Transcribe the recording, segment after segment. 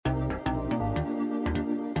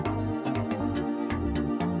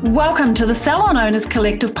Welcome to the Salon Owners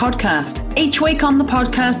Collective podcast. Each week on the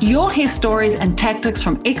podcast, you'll hear stories and tactics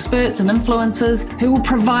from experts and influencers who will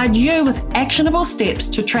provide you with actionable steps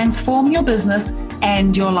to transform your business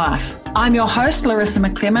and your life. I'm your host, Larissa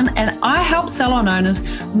McClellan, and I help salon owners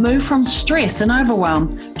move from stress and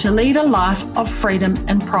overwhelm to lead a life of freedom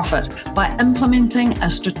and profit by implementing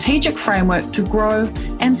a strategic framework to grow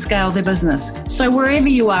and scale their business. So wherever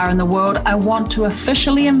you are in the world, I want to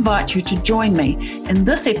officially invite you to join me in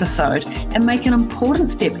this episode and make an important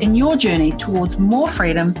step in your journey towards more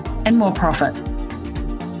freedom and more profit.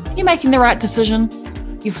 Are you making the right decision?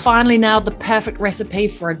 You finally nailed the perfect recipe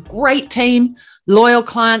for a great team, loyal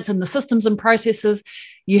clients, and the systems and processes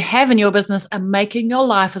you have in your business are making your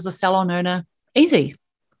life as a salon owner easy.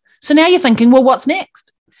 So now you're thinking, well, what's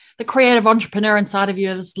next? The creative entrepreneur inside of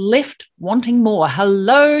you is left wanting more.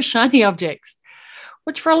 Hello, shiny objects,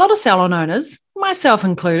 which for a lot of salon owners, myself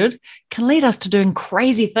included, can lead us to doing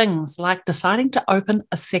crazy things like deciding to open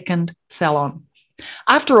a second salon.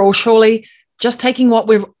 After all, surely just taking what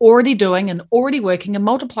we're already doing and already working and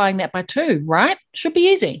multiplying that by 2, right? Should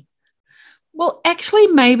be easy. Well, actually,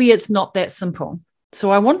 maybe it's not that simple.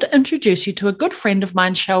 So I want to introduce you to a good friend of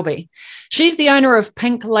mine, Shelby. She's the owner of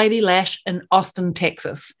Pink Lady Lash in Austin,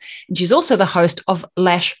 Texas. And she's also the host of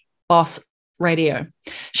Lash Boss Radio.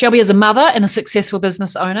 Shelby is a mother and a successful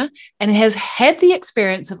business owner and has had the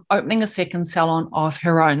experience of opening a second salon of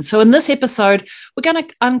her own. So in this episode, we're going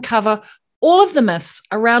to uncover all of the myths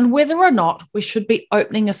around whether or not we should be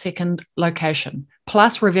opening a second location,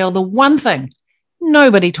 plus reveal the one thing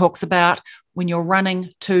nobody talks about when you're running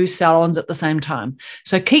 2 salons at the same time.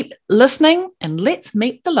 So keep listening and let's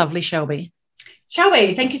meet the lovely Shelby.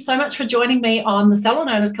 Shelby, thank you so much for joining me on the Salon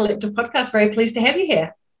Owners Collective podcast. Very pleased to have you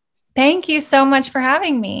here. Thank you so much for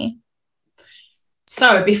having me.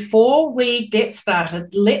 So before we get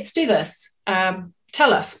started, let's do this.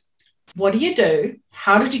 Tell us, what do you do?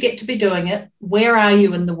 How did you get to be doing it? Where are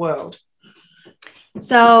you in the world?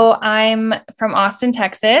 So I'm from Austin,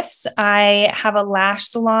 Texas. I have a lash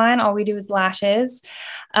salon. All we do is lashes.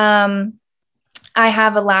 I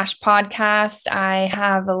have a lash podcast. I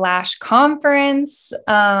have a lash conference.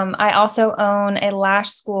 I also own a lash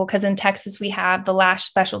school because in Texas we have the lash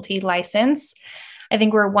specialty license. I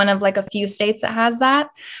think we're one of like a few states that has that.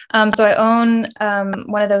 So I own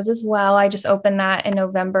one of those as well. I just opened that in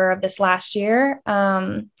November of this last year.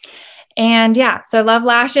 And yeah, so I love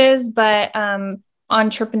lashes, but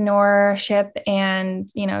entrepreneurship and,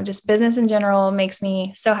 just business in general makes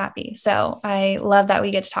me so happy. So I love that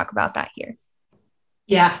we get to talk about that here.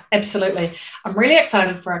 Yeah, absolutely. I'm really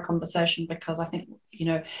excited for our conversation because I think,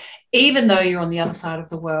 even though you're on the other side of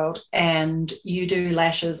the world and you do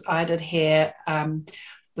lashes, I did hair,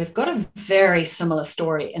 we've got a very similar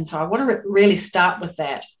story. And so I want to really start with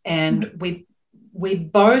that. And we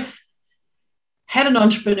both had an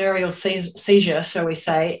entrepreneurial seizure, shall we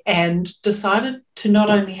say, and decided to not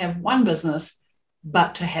only have one business,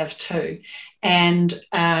 but to have 2. And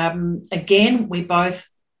again, we both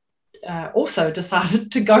also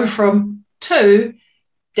decided to go from 2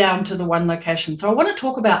 down to the 1 location. So I want to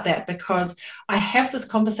talk about that because I have this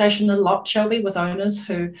conversation a lot, Shelby, with owners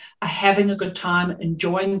who are having a good time,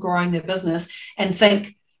 enjoying growing their business and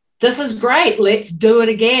think, this is great, let's do it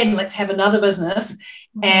again, let's have another business.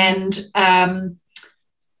 And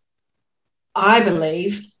I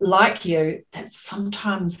believe, like you, that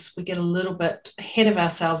sometimes we get a little bit ahead of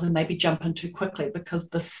ourselves and maybe jump in too quickly because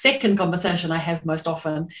the second conversation I have most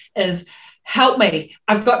often is, help me,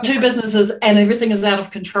 I've got 2 businesses and everything is out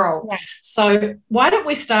of control. Yeah. So why don't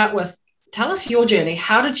we start with, tell us your journey.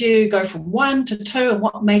 How did you go from 1 to 2 and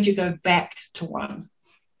what made you go back to 1?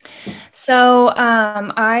 So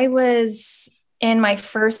I was in my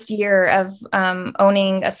first year of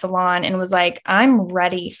owning a salon and was like, I'm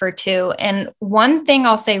ready for 2. And one thing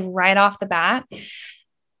I'll say right off the bat,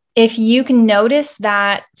 if you can notice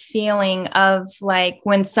that feeling of like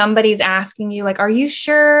when somebody's asking you, like, are you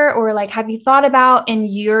sure? Or like, have you thought about,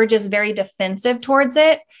 and you're just very defensive towards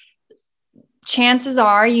it, chances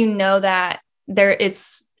are, that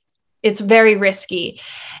it's very risky.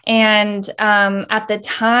 And at the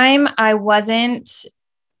time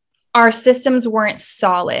our systems weren't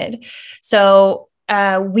solid. So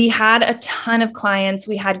we had a ton of clients.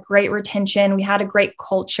 We had great retention. We had a great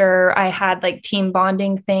culture. I had like team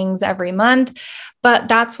bonding things every month, but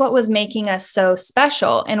that's what was making us so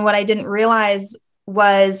special. And what I didn't realize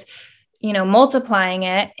was, multiplying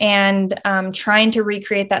it and trying to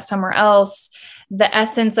recreate that somewhere else, the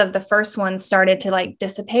essence of the first one started to like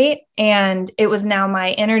dissipate. And it was now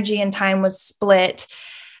my energy and time was split.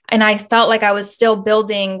 And I felt like I was still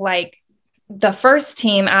building like the first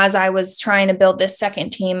team as I was trying to build this second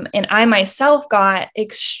team. And I myself got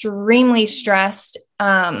extremely stressed,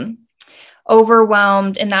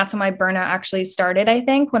 overwhelmed. And that's when my burnout actually started, I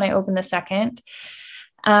think, when I opened the second.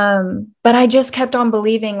 But I just kept on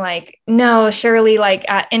believing like, no, surely like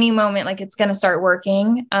at any moment, like it's going to start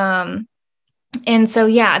working. And so,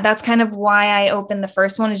 yeah, that's kind of why I opened the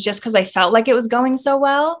first one, is just because I felt like it was going so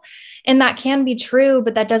well. And that can be true,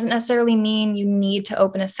 but that doesn't necessarily mean you need to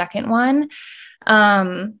open a second one.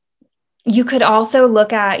 You could also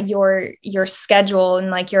look at your schedule and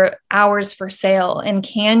like your hours for sale. And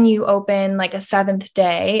can you open like a seventh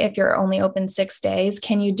day if you're only open 6 days?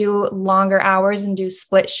 Can you do longer hours and do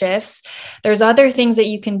split shifts? There's other things that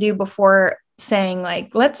you can do before saying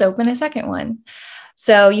like, let's open a second one.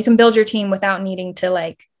 So you can build your team without needing to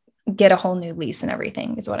like get a whole new lease and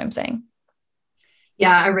everything, is what I'm saying.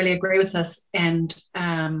 Yeah, I really agree with this. And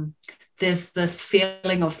there's this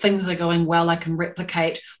feeling of things are going well, I can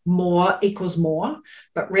replicate, more equals more.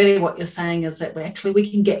 But really what you're saying is that we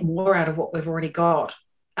can get more out of what we've already got.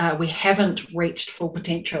 We haven't reached full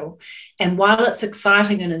potential. And while it's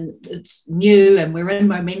exciting and it's new and we're in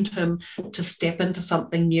momentum to step into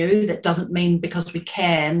something new, that doesn't mean because we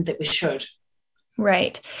can that we should.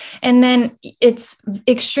 Right. And then it's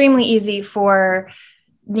extremely easy for,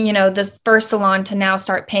 this first salon to now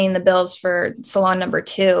start paying the bills for salon number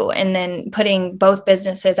 2, and then putting both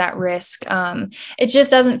businesses at risk. It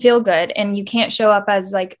just doesn't feel good. And you can't show up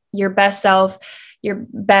as like your best self, your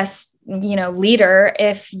best, leader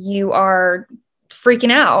if you are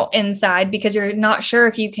freaking out inside because you're not sure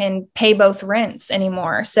if you can pay both rents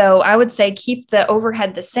anymore. So I would say keep the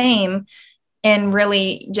overhead the same and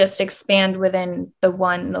really just expand within the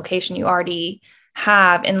one location you already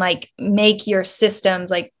have, and like make your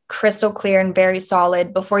systems like crystal clear and very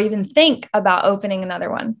solid before you even think about opening another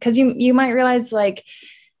one. Cause you might realize like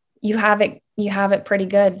you have it pretty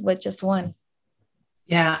good with just one.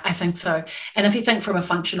 Yeah, I think so. And if you think from a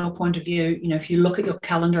functional point of view, if you look at your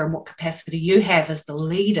calendar and what capacity you have as the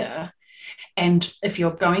leader, and if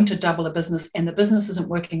you're going to double a business and the business isn't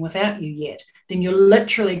working without you yet, then you're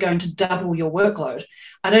literally going to double your workload.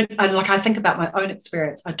 I think about my own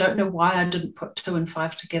experience. I don't know why I didn't put 2 and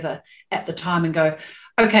 5 together at the time and go,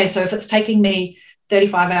 okay, so if it's taking me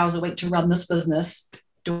 35 hours a week to run this business,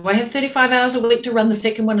 do I have 35 hours a week to run the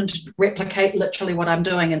second one and to replicate literally what I'm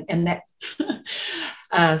doing? And that,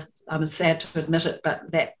 I'm sad to admit it,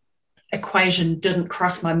 but that equation didn't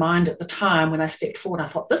cross my mind at the time when I stepped forward. I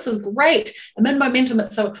thought, this is great. I'm in momentum.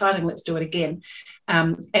 It's so exciting. Let's do it again.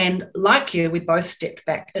 And like you, we both stepped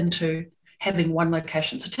back into having one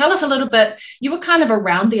location. So tell us a little bit, you were kind of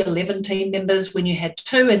around the 11 team members when you had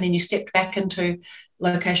 2, and then you stepped back into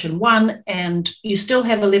location 1, and you still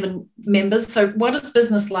have 11 members. So what is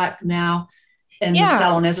business like now in the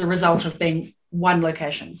salon as a result of being one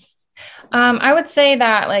location? I would say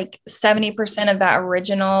that like 70% of that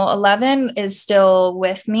original 11 is still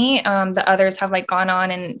with me. The others have like gone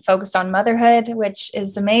on and focused on motherhood, which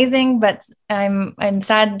is amazing, but I'm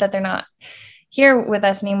sad that they're not here with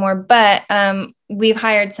us anymore. But we've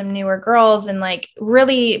hired some newer girls and like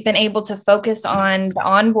really been able to focus on the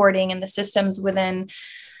onboarding and the systems within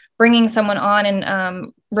bringing someone on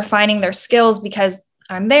and refining their skills, because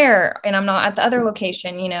I'm there and I'm not at the other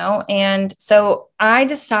location, And so I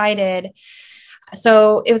decided,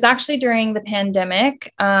 so it was actually during the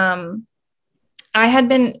pandemic. I had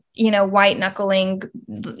been, white knuckling,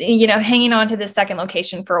 hanging on to this second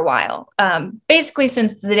location for a while, basically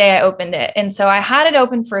since the day I opened it. And so I had it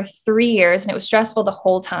open for 3 years and it was stressful the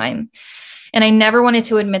whole time. And I never wanted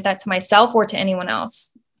to admit that to myself or to anyone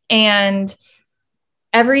else. And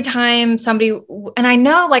every time somebody, and I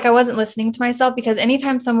know like I wasn't listening to myself, because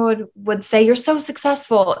anytime someone would say, you're so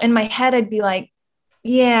successful, in my head, I'd be like,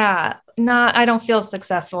 yeah, I don't feel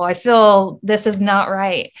successful. I feel this is not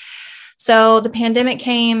right. So the pandemic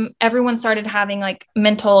came, everyone started having like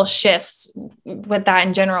mental shifts with that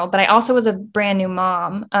in general, but I also was a brand new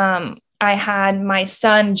mom. I had my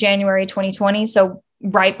son January 2020. So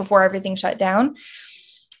right before everything shut down.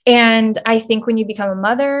 And I think when you become a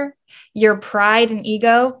mother, your pride and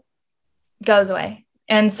ego goes away.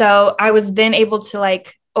 And so I was then able to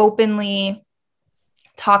like openly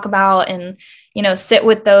talk about and, sit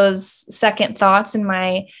with those second thoughts in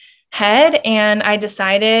my head. And I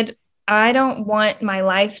decided I don't want my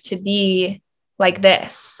life to be like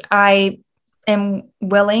this. I am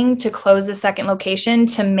willing to close the second location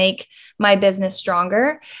to make my business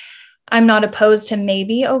stronger. I'm not opposed to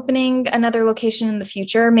maybe opening another location in the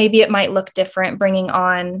future. Maybe it might look different, bringing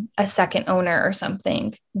on a second owner or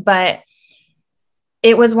something. But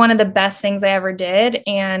it was one of the best things I ever did.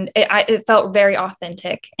 And it felt very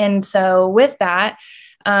authentic. And so with that,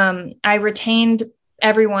 I retained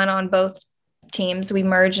everyone on both teams. We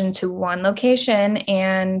merged into one location,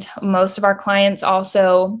 and most of our clients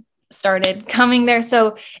also started coming there.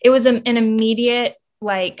 So it was an immediate,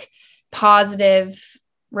 like, positive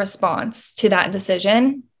response to that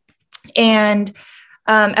decision. And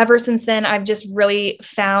ever since then, I've just really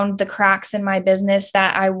found the cracks in my business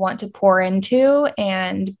that I want to pour into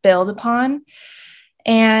and build upon.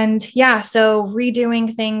 And yeah, so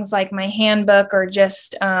redoing things like my handbook, or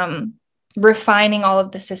just refining all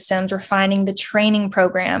of the systems, refining the training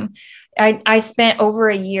program. I spent over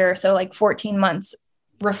a year, so like 14 months,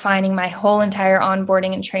 refining my whole entire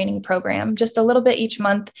onboarding and training program, just a little bit each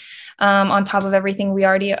month, on top of everything we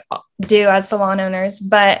already do as salon owners.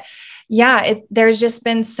 But yeah, there's just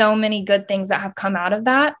been so many good things that have come out of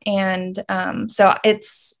that. And so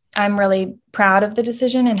I'm really proud of the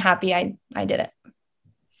decision and happy I did it.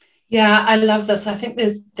 Yeah, I love this. I think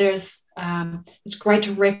there's it's great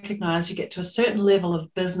to recognize you get to a certain level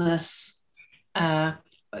of business.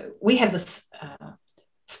 We have this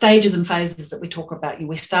stages and phases that we talk about.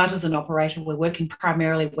 We start as an operator, we're working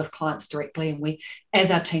primarily with clients directly, and as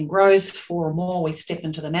our team grows 4 or more, we step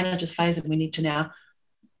into the manager's phase, and we need to now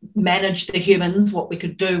manage the humans, what we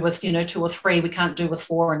could do with 2 or 3, we can't do with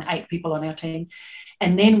 4 and 8 people on our team.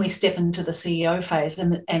 And then we step into the CEO phase,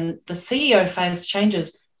 and the CEO phase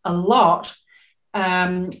changes a lot,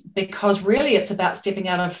 because really it's about stepping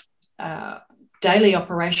out of daily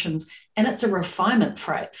operations, and it's a refinement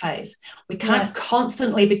phase. We can't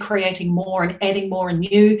constantly be creating more and adding more and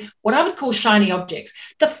new, what I would call shiny objects,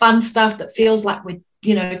 the fun stuff that feels like we're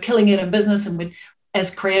killing it in business, and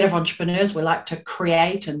as creative entrepreneurs, we like to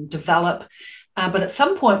create and develop, but at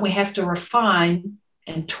some point we have to refine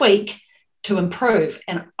and tweak to improve.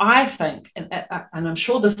 And I think, and I'm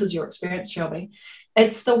sure this is your experience, Shelby,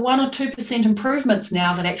 it's the 1 or 2% improvements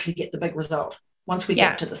now that actually get the big result once we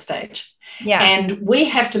get to the stage. Yeah. And we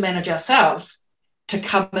have to manage ourselves to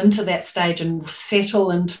come into that stage and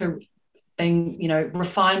settle into being,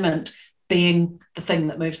 refinement being the thing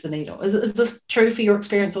that moves the needle. Is this true for your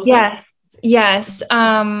experience also? Yes.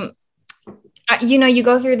 You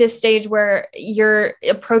go through this stage where you're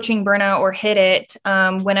approaching burnout or hit it,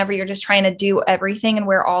 whenever you're just trying to do everything and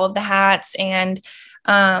wear all of the hats. And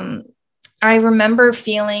I remember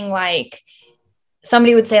feeling like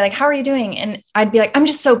somebody would say, like, how are you doing? And I'd be like, I'm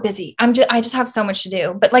just so busy. I just have so much to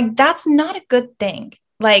do. But like, that's not a good thing.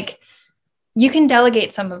 Like, you can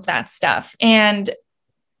delegate some of that stuff. And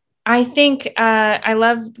I think I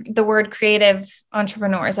love the word creative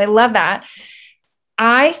entrepreneurs. I love that.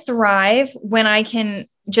 I thrive when I can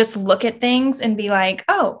just look at things and be like,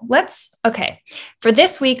 for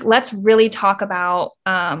this week, let's really talk about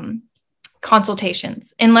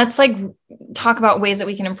consultations, and let's like talk about ways that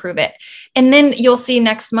we can improve it. And then you'll see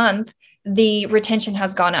next month, the retention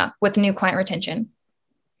has gone up with new client retention.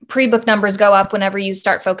 Pre-book numbers go up whenever you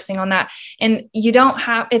start focusing on that. And you don't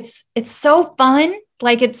have, it's so fun.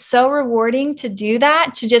 Like, it's so rewarding to do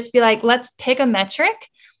that, to just be like, let's pick a metric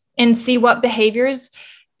and see what behaviors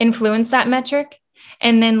influence that metric.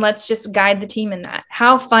 And then let's just guide the team in that.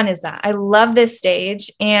 How fun is that? I love this stage,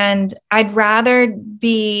 and I'd rather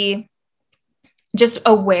be just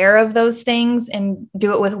aware of those things and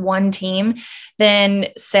do it with one team than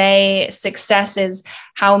say success is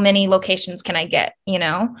how many locations can I get,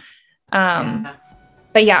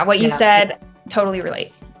 But yeah, what you said, totally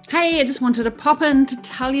relate. Hey, I just wanted to pop in to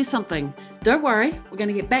tell you something. Don't worry, we're going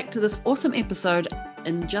to get back to this awesome episode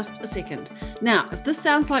in just a second. Now, if this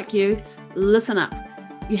sounds like you, listen up.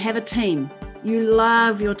 You have a team. You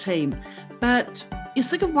love your team, but you're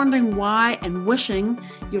sick of wondering why and wishing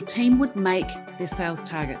your team would make their sales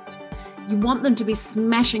targets. You want them to be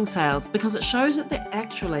smashing sales because it shows that they're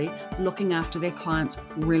actually looking after their clients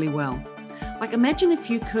really well. Like, imagine if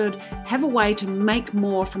you could have a way to make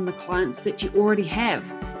more from the clients that you already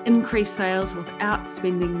have, increase sales without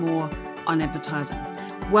spending more on advertising.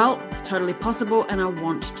 Well, it's totally possible, and I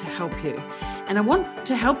want to help you. And I want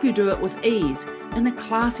to help you do it with ease, in a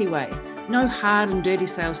classy way. No hard and dirty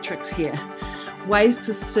sales tricks here. Ways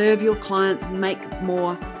to serve your clients, make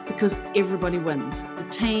more, because everybody wins. The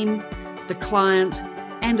team, the client,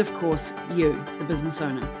 and of course, you, the business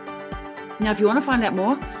owner. Now, if you want to find out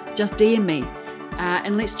more, just DM me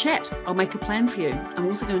and let's chat. I'll make a plan for you. I'm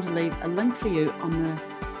also going to leave a link for you on the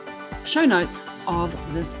show notes of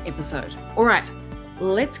this episode. All right,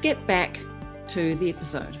 let's get back to the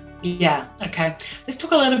episode. Yeah. Okay. Let's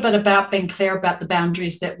talk a little bit about being clear about the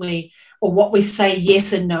boundaries that or what we say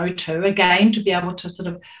yes and no to, again, to be able to sort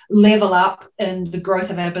of level up in the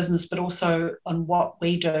growth of our business, but also on what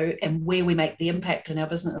we do and where we make the impact in our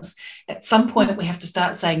business. At some point, we have to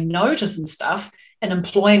start saying no to some stuff and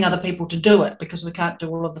employing other people to do it, because we can't do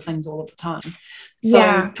all of the things all of the time.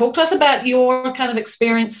 So talk to us about your kind of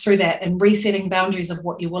experience through that and resetting boundaries of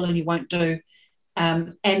what you will and you won't do.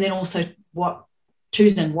 And then also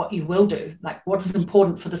choosing what you will do, like what is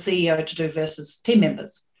important for the CEO to do versus team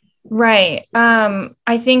members. Right.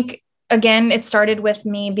 I think, again, it started with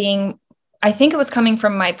me I think it was coming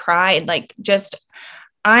from my pride, like just,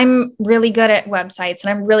 I'm really good at websites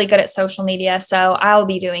and I'm really good at social media. So I'll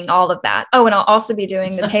be doing all of that. Oh, and I'll also be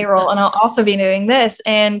doing the payroll and I'll also be doing this.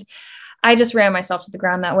 And I just ran myself to the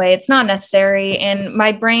ground that way. It's not necessary. And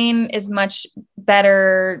my brain is much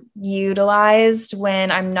better utilized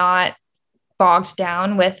when I'm not bogged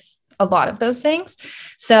down with a lot of those things.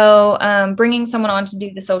 So bringing someone on to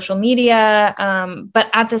do the social media, but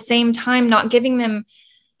at the same time, not giving them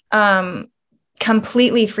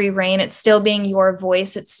completely free reign. It's still being your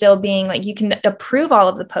voice. It's still being like, you can approve all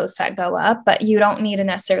of the posts that go up, but you don't need to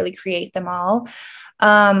necessarily create them all.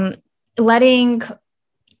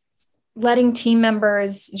 Letting team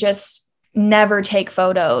members just never take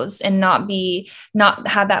photos and not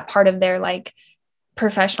have that part of their like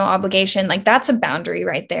professional obligation. Like that's a boundary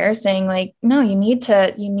right there, saying like, no, you need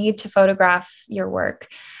to photograph your work.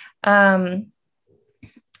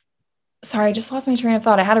 Sorry, I just lost my train of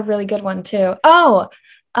thought. I had a really good one too. Oh,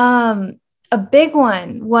 a big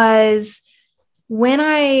one was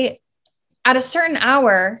at a certain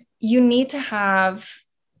hour, you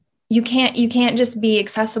can't just be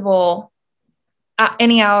accessible at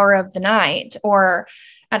any hour of the night or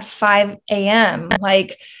at 5 a.m.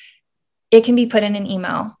 Like it can be put in an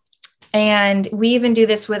email. And we even do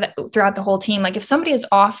this throughout the whole team. Like if somebody is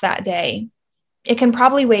off that day, it can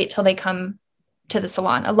probably wait till they come to the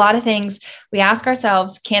salon. A lot of things we ask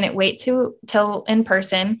ourselves, can it wait till in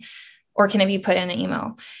person, or can it be put in an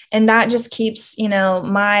email? And that just keeps,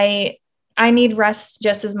 I need rest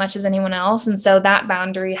just as much as anyone else. And so that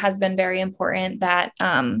boundary has been very important, that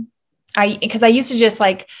because I used to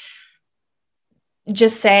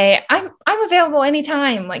just say, I'm available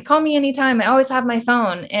anytime, like call me anytime. I always have my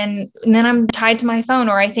phone. And then I'm tied to my phone,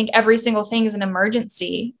 or I think every single thing is an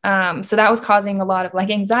emergency. So that was causing a lot of like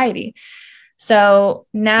anxiety. So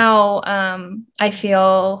now I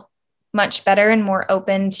feel much better and more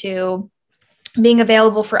open to being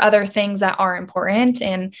available for other things that are important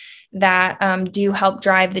and that do help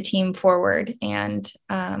drive the team forward. And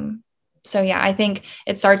so, yeah, I think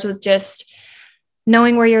it starts with just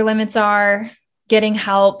knowing where your limits are, getting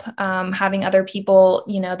help, having other people,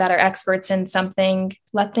 that are experts in something,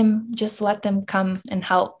 let them come and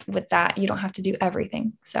help with that. You don't have to do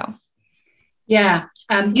everything. So. Yeah.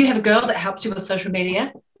 You have a girl that helps you with social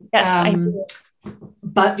media. Yes, I do.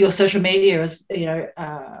 But your social media is,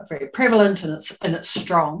 very prevalent and it's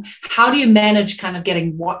strong. How do you manage kind of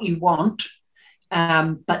getting what you want,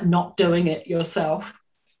 but not doing it yourself?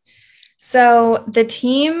 So the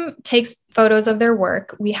team takes photos of their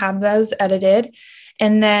work. We have those edited.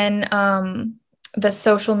 And then the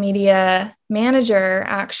social media manager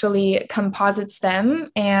actually composites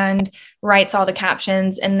them and writes all the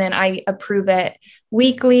captions. And then I approve it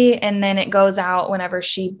weekly. And then it goes out whenever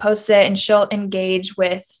she posts it, and she'll engage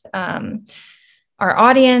with our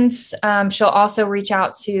audience. She'll also reach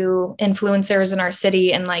out to influencers in our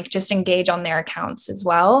city and like just engage on their accounts as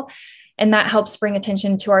well. And that helps bring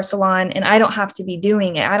attention to our salon. And I don't have to be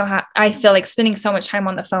doing it. I feel like spending so much time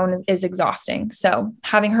on the phone is exhausting. So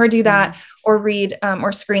having her do that, or read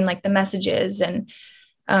or screen like the messages and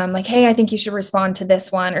like, hey, I think you should respond to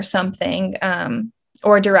this one or something,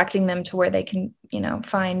 or directing them to where they can,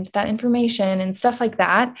 find that information and stuff like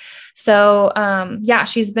that. So yeah,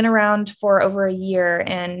 she's been around for over a year,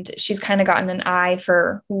 and she's kind of gotten an eye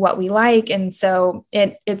for what we like. And so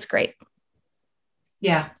it's great.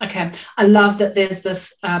 Yeah. Okay. I love that there's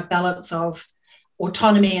this balance of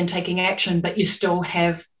autonomy and taking action, but you still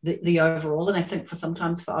have the overall. And I think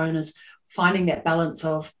sometimes for owners, finding that balance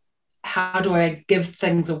of how do I give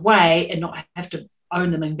things away and not have to own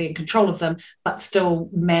them and be in control of them, but still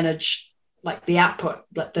manage like the output,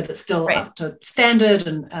 that it's still right up to standard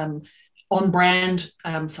and on brand.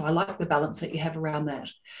 So I like the balance that you have around that.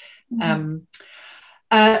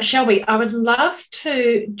 Mm-hmm. Shelby, I would love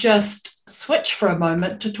to just switch for a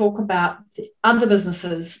moment to talk about the other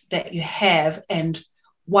businesses that you have. And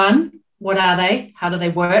one, what are they? How do they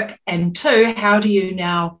work? And two, how do you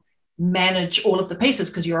now manage all of the pieces?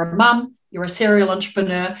 Because you're a mum, you're a serial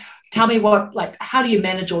entrepreneur. Tell me how do you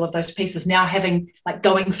manage all of those pieces now, having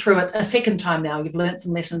going through it a second time now? You've learned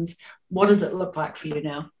some lessons. What does it look like for you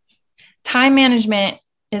now? Time management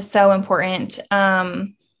is so important.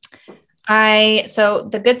 So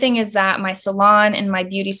the good thing is that my salon and my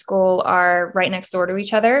beauty school are right next door to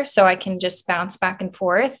each other, so I can just bounce back and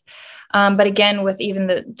forth. But again, with even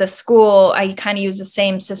the school, I kind of use the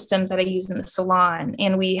same systems that I use in the salon,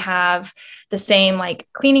 and we have the same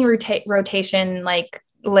cleaning rotation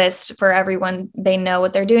list for everyone. They know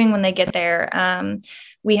what they're doing when they get there.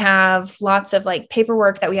 We have lots of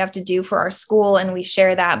paperwork that we have to do for our school, and we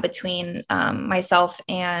share that between myself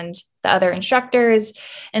and the other instructors.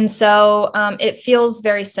 And so it feels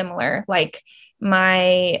very similar,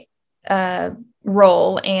 my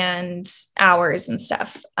role and hours and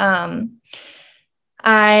stuff. My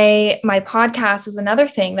podcast is another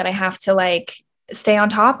thing that I have to stay on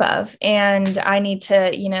top of, and I need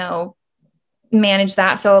to, manage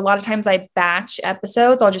that. So a lot of times I batch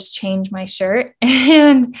episodes. I'll just change my shirt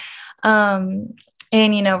and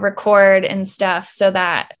record and stuff so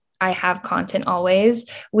that I have content always.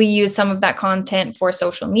 We use some of that content for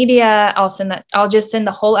social media. I'll just send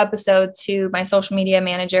the whole episode to my social media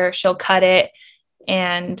manager. She'll cut it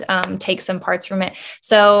and take some parts from it.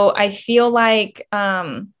 So I feel like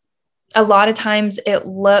a lot of times it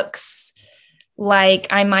looks like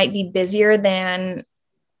I might be busier than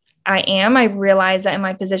I am. I realize that in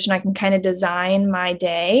my position, I can kind of design my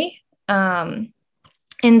day. And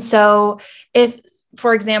so if,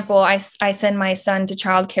 for example, I send my son to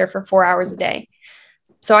childcare for 4 hours a day.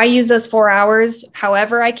 So I use those 4 hours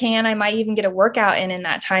however I can. I might even get a workout in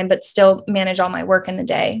that time, but still manage all my work in the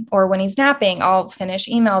day. Or when he's napping, I'll finish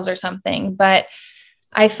emails or something. But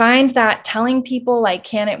I find that telling people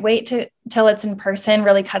can it wait till it's in person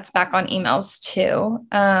really cuts back on emails too.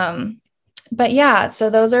 But yeah, so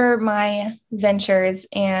those are my ventures.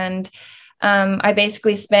 And I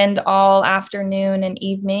basically spend all afternoon and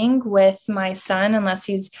evening with my son, unless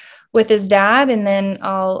he's with his dad. And then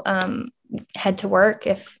I'll head to work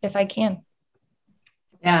if I can.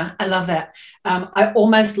 Yeah, I love that. I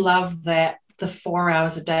almost love that the 4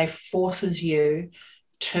 hours a day forces you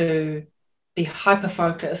to be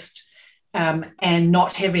hyper-focused and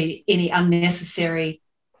not having any unnecessary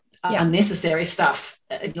stuff.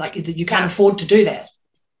 You can't afford to do that.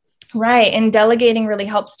 Right. And delegating really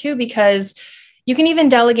helps too, because you can even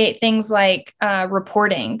delegate things like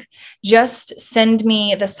reporting. Just send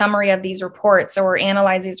me the summary of these reports or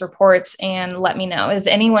analyze these reports and let me know. Is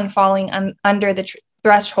anyone falling under the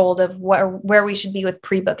threshold of where we should be with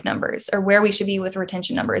pre-book numbers or where we should be with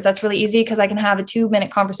retention numbers? That's really easy because I can have a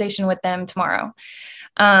 2-minute conversation with them tomorrow.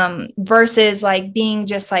 Versus being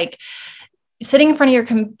just sitting in front of your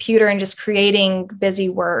computer and just creating busy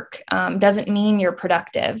work doesn't mean you're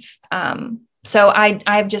productive. So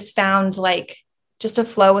I've just found just a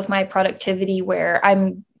flow with my productivity where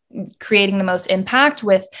I'm creating the most impact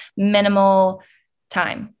with minimal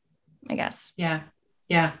time, I guess. Yeah.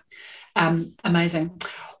 Yeah. Amazing.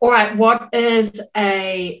 All right. What is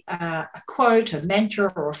a quote, a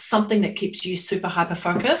mantra, or something that keeps you super hyper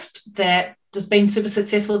focused that has been super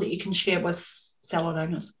successful that you can share with salon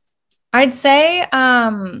owners? I'd say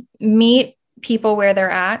meet people where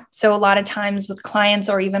they're at. So a lot of times with clients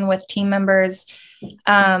or even with team members,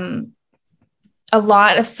 a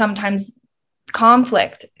lot of sometimes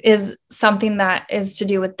conflict is something that is to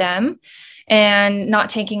do with them, and not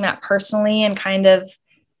taking that personally and kind of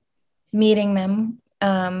meeting them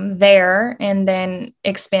there and then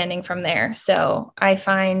expanding from there. So I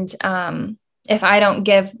find if I don't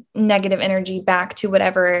give negative energy back to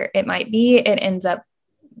whatever it might be, it ends up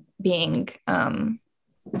being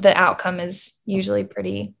the outcome is usually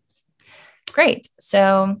pretty great.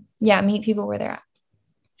 So yeah, meet people where they're at.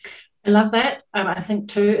 I love that. I think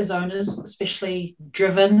too, as owners, especially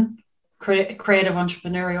driven, creative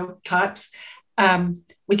entrepreneurial types,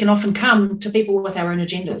 we can often come to people with our own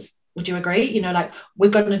agendas. Would you agree?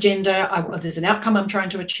 We've got an agenda. There's an outcome I'm trying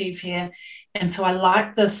to achieve here. And so I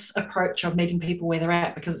like this approach of meeting people where they're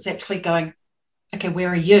at, because it's actually going, okay, where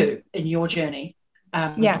are you in your journey?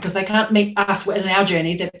 Because they can't meet us in our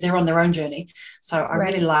journey. They're on their own journey. So I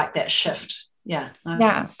really like that shift. Yeah. Nice.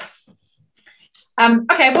 Yeah.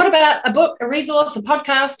 Okay, what about a book, a resource, a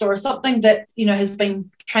podcast, or something that has been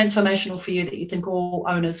transformational for you that you think all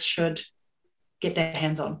owners should get their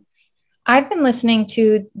hands on? I've been listening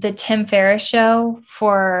to the Tim Ferriss show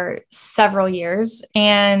for several years,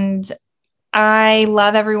 and I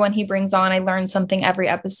love everyone he brings on. I learn something every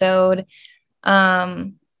episode.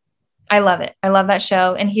 I love it. I love that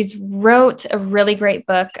show. And he's wrote a really great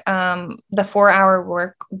book, The 4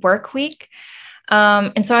 Hour Work Week.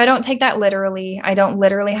 And so I don't take that literally. I don't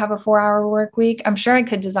literally have a 4-hour work week. I'm sure I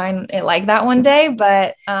could design it like that one day,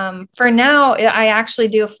 but for now, I actually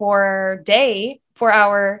do a 4-hour day.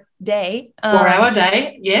 4-hour day.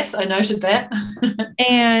 Yes, I noted that.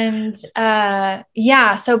 And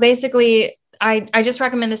so basically, I just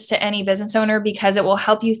recommend this to any business owner because it will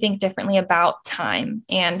help you think differently about time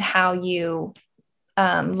and how you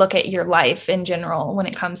look at your life in general when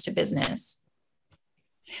it comes to business.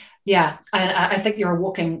 Yeah, I think you're a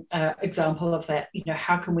walking example of that. You know,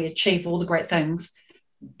 how can we achieve all the great things,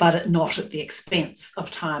 but not at the expense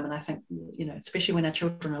of time? And I think, you know, especially when our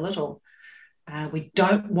children are little, we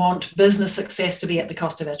don't want business success to be at the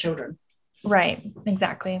cost of our children. Right,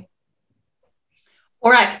 exactly.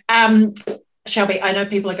 All right, Shelby, I know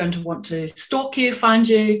people are going to want to stalk you, find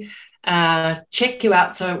you, check you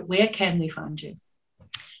out. So where can we find you?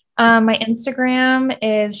 My Instagram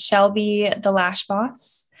is Shelby the Lash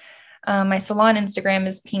Boss. My salon Instagram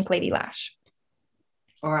is Pink Lady Lash.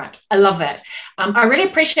 All right. I love that. I really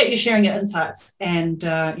appreciate you sharing your insights and,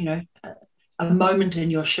 you know, a moment in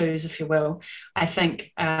your shoes, if you will. I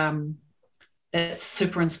think that's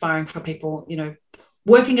super inspiring for people, you know,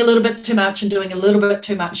 working a little bit too much and doing a little bit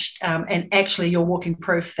too much. And actually you're walking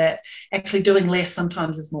proof that actually doing less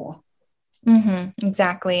sometimes is more. Mm-hmm,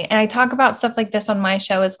 exactly. And I talk about stuff like this on my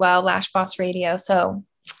show as well, Lash Boss Radio. So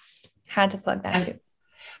had to plug that too.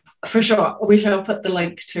 For sure. We shall put the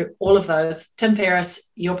link to all of those. Tim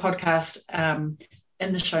Ferriss, your podcast,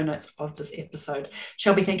 in the show notes of this episode.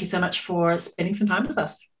 Shelby, thank you so much for spending some time with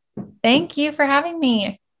us. Thank you for having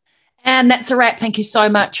me. And that's a wrap. Thank you so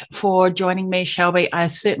much for joining me, Shelby. I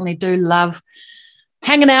certainly do love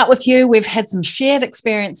hanging out with you. We've had some shared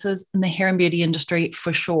experiences in the hair and beauty industry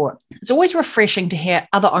for sure. It's always refreshing to hear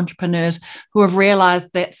other entrepreneurs who have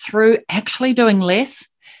realized that through actually doing less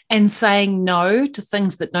and saying no to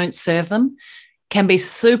things that don't serve them can be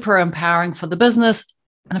super empowering for the business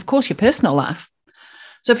and, of course, your personal life.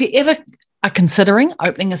 So if you ever are considering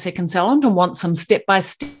opening a second salon and want some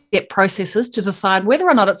step-by-step processes to decide whether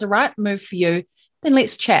or not it's the right move for you, then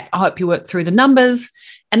let's chat. I hope you work through the numbers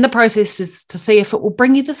and the processes to see if it will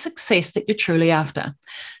bring you the success that you're truly after.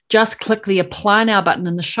 Just click the Apply Now button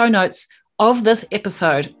in the show notes of this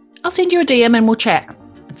episode. I'll send you a DM and we'll chat.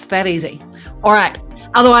 It's that easy. All right.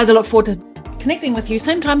 Otherwise, I look forward to connecting with you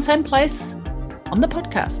same time, same place on the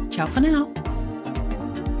podcast. Ciao for now.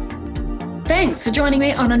 Thanks for joining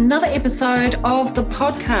me on another episode of the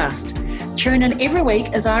podcast. Tune in every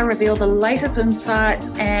week as I reveal the latest insights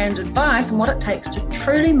and advice on what it takes to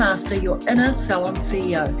truly master your inner salon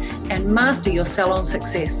CEO and master your salon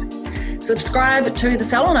success. Subscribe to the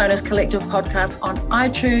Salon Owners Collective podcast on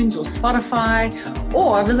iTunes or Spotify,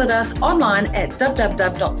 or visit us online at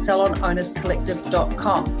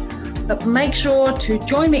www.salonownerscollective.com. But make sure to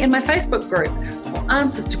join me in my Facebook group for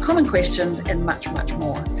answers to common questions and much, much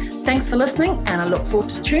more. Thanks for listening, and I look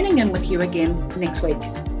forward to tuning in with you again next week.